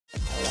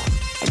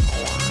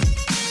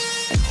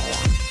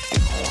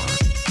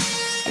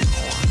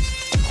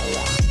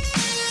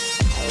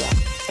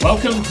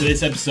Welcome to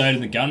this episode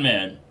of the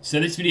Gunman. So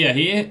this video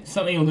here,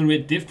 something a little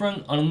bit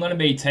different. I'm going to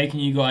be taking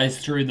you guys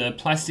through the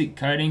plastic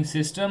coating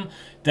system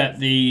that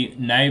the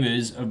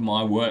neighbours of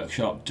my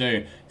workshop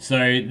do.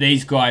 So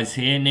these guys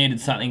here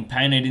needed something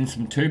painted in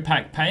some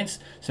 2-pack paints,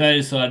 so they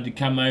decided to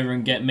come over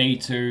and get me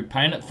to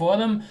paint it for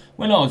them.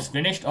 When I was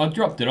finished, I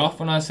dropped it off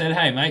and I said,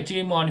 hey mate, do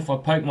you mind if I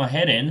poke my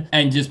head in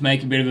and just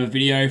make a bit of a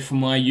video for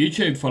my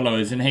YouTube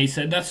followers? And he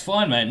said, that's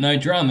fine mate, no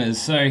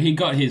dramas. So he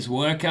got his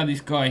worker,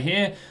 this guy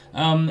here,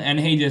 and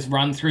he just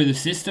run through the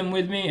system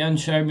with me and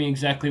showed me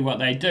exactly what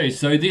they do.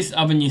 So this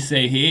oven you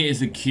see here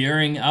is a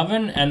curing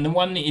oven, and the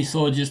one that you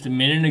saw just a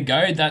minute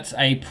ago, that's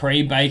a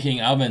pre-baking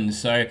oven.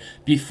 So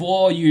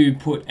before you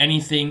put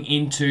anything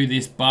into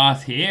this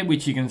bath here,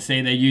 which you can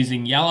see they're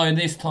using yellow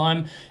this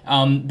time,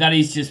 that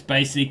is just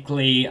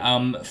basically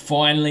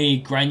finely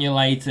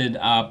granulated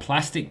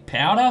plastic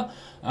powder.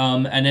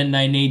 And then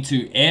they need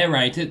to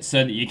aerate it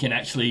so that you can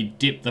actually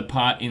dip the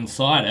part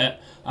inside it.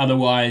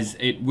 Otherwise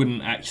it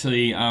wouldn't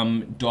actually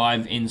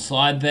dive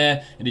inside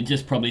there. It'd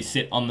just probably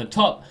sit on the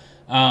top.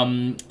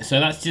 So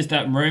that's just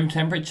at room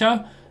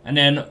temperature, and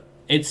then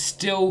it's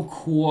still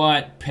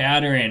quite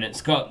powdery, and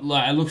it's got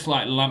like, it looks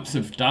like lumps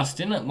of dust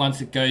in it once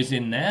it goes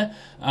in there,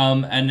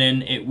 and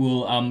then it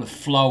will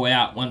flow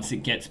out once it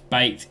gets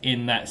baked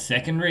in that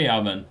secondary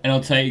oven. And I'll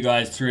take you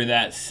guys through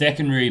that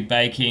secondary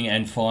baking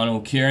and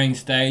final curing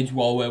stage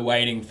while we're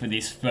waiting for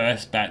this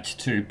first batch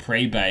to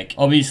pre-bake.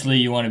 Obviously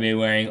you want to be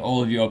wearing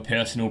all of your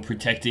personal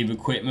protective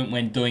equipment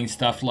when doing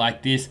stuff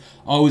like this.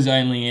 I was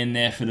only in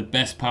there for the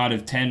best part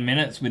of 10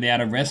 minutes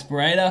without a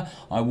respirator.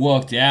 I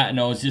walked out and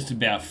I was just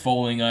about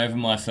falling over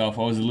myself.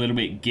 I was a little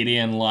bit giddy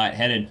and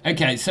lightheaded.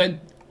 Okay, so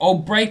I'll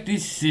break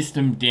this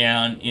system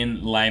down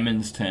in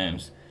layman's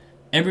terms.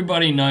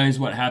 Everybody knows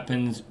what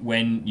happens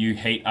when you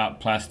heat up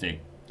plastic.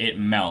 It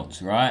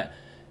melts, right?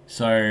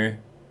 So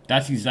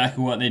that's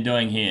exactly what they're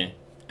doing here.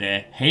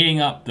 They're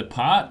heating up the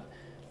part,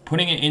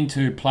 putting it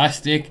into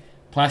plastic,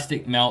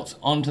 plastic melts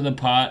onto the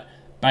part,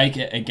 bake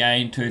it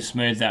again to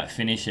smooth that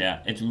finish out.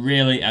 It's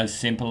really as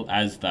simple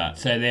as that.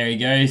 So there he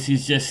goes,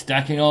 he's just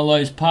stacking all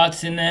those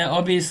parts in there.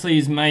 Obviously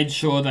he's made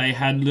sure they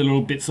had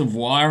little bits of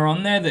wire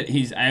on there that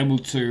he's able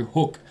to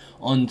hook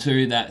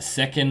onto that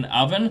second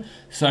oven.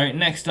 So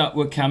next up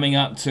we're coming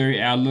up to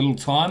our little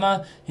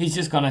timer. He's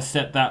just going to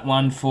set that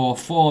one for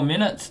 4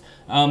 minutes.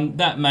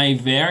 That may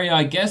vary,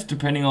 I guess,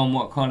 depending on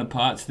what kind of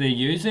parts they're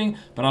using,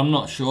 but I'm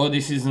not sure.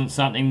 This isn't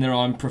something that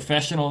I'm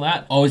professional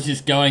at. I was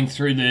just going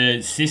through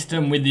the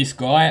system with this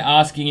guy,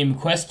 asking him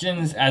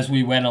questions as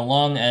we went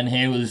along, and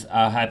he was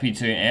happy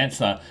to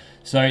answer.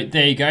 So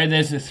there you go,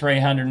 there's the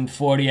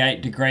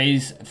 348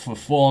 degrees for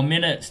 4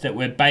 minutes that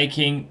we're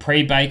baking,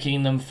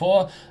 pre-baking them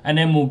for, and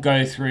then we'll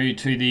go through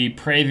to the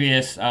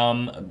previous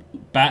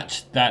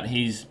batch that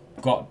he's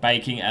got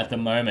baking at the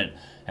moment,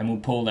 and we'll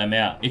pull them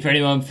out. If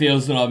anyone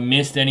feels that I've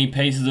missed any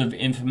pieces of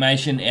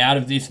information out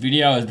of this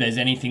video, if there's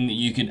anything that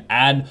you could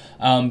add,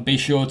 be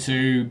sure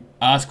to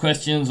ask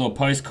questions or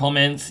post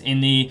comments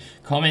in the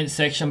comments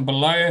section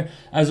below.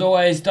 As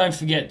always, don't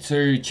forget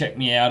to check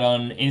me out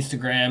on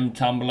Instagram,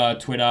 Tumblr,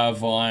 Twitter,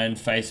 Vine,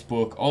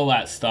 Facebook, all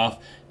that stuff.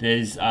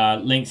 There's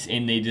links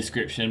in the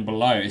description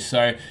below.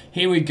 So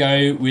here we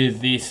go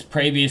with this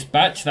previous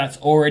batch that's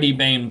already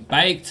been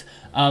baked.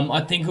 I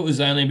think it was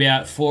only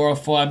about 4 or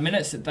 5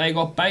 minutes that they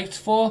got baked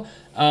for.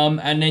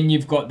 And then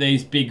you've got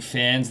these big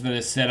fans that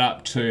are set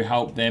up to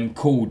help them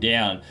cool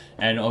down,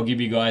 and I'll give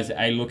you guys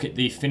a look at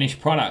the finished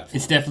product.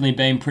 It's definitely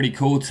been pretty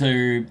cool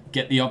to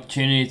get the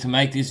opportunity to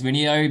make this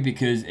video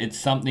because it's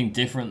something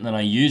different than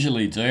I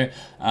usually do.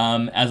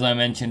 As I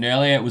mentioned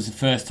earlier, it was the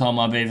first time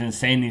I've even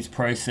seen this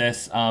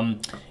process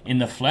in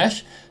the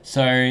flesh.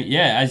 So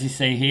yeah, as you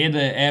see here,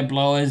 the air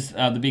blowers,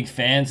 the big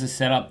fans are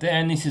set up there,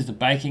 and this is the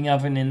baking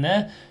oven in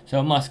there. So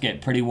it must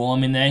get pretty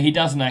warm in there. He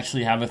doesn't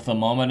actually have a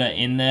thermometer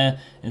in there.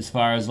 As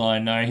far as I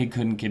know, he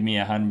couldn't give me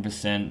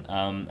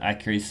 100%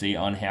 accuracy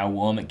on how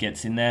warm it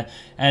gets in there.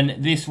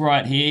 And this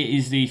right here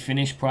is the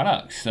finished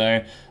product.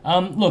 So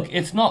look,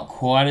 it's not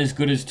quite as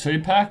good as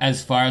 2-pack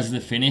as far as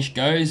the finish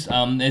goes.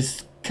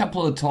 There's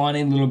couple of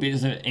tiny little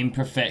bits of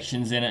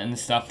imperfections in it and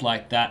stuff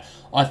like that.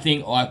 I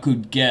think I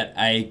could get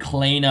a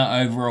cleaner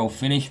overall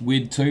finish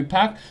with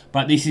 2-pack,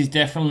 but this is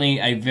definitely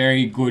a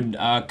very good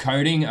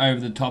coating over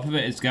the top of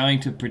it. It's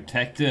going to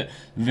protect it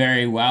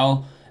very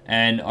well,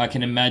 and I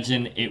can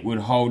imagine it would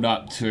hold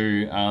up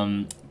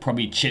to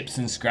probably chips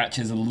and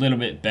scratches a little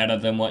bit better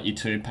than what your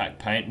 2-pack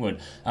paint would.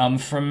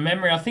 From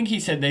memory, I think he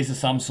said these are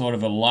some sort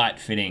of a light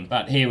fitting,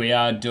 but here we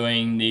are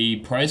doing the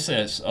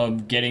process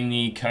of getting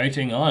the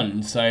coating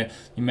on. So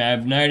you may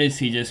have noticed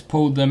he just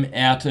pulled them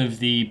out of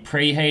the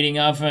preheating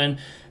oven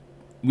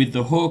with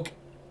the hook,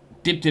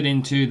 dipped it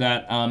into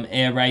that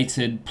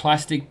aerated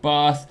plastic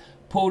bath,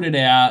 pulled it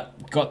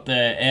out, got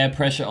the air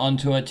pressure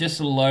onto it, just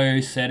a low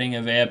setting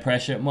of air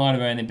pressure. It might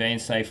have only been,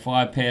 say,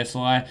 5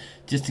 psi,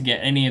 just to get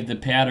any of the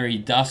powdery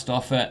dust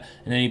off it,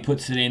 and then he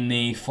puts it in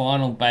the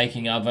final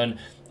baking oven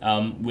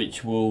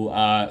which will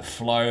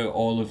flow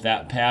all of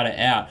that powder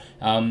out.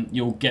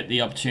 You'll get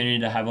the opportunity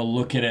to have a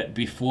look at it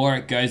before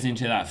it goes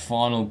into that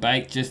final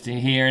bake just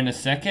here in a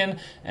second,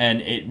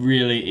 and it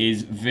really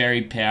is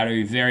very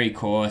powdery, very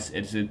coarse.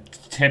 It's a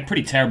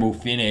pretty terrible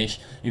finish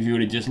if you were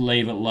to just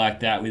leave it like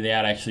that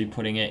without actually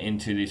putting it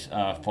into this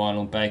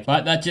final bake.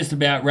 But that just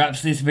about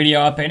wraps this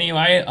video up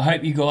anyway. I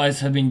hope you guys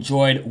have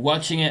enjoyed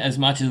watching it as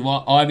much as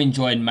what I've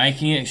enjoyed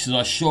making it, because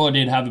I sure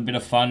did have a bit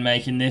of fun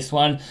making this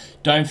one.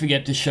 Don't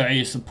forget to show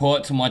your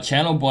support to my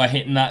channel by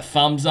hitting that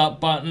thumbs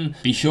up button.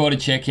 Be sure to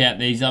check out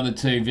these other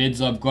 2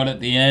 vids I've got at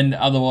the end.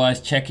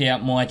 Otherwise, check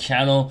out my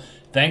channel.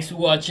 Thanks for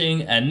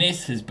watching, and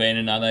this has been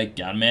another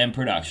Gunman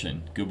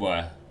production.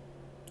 Goodbye.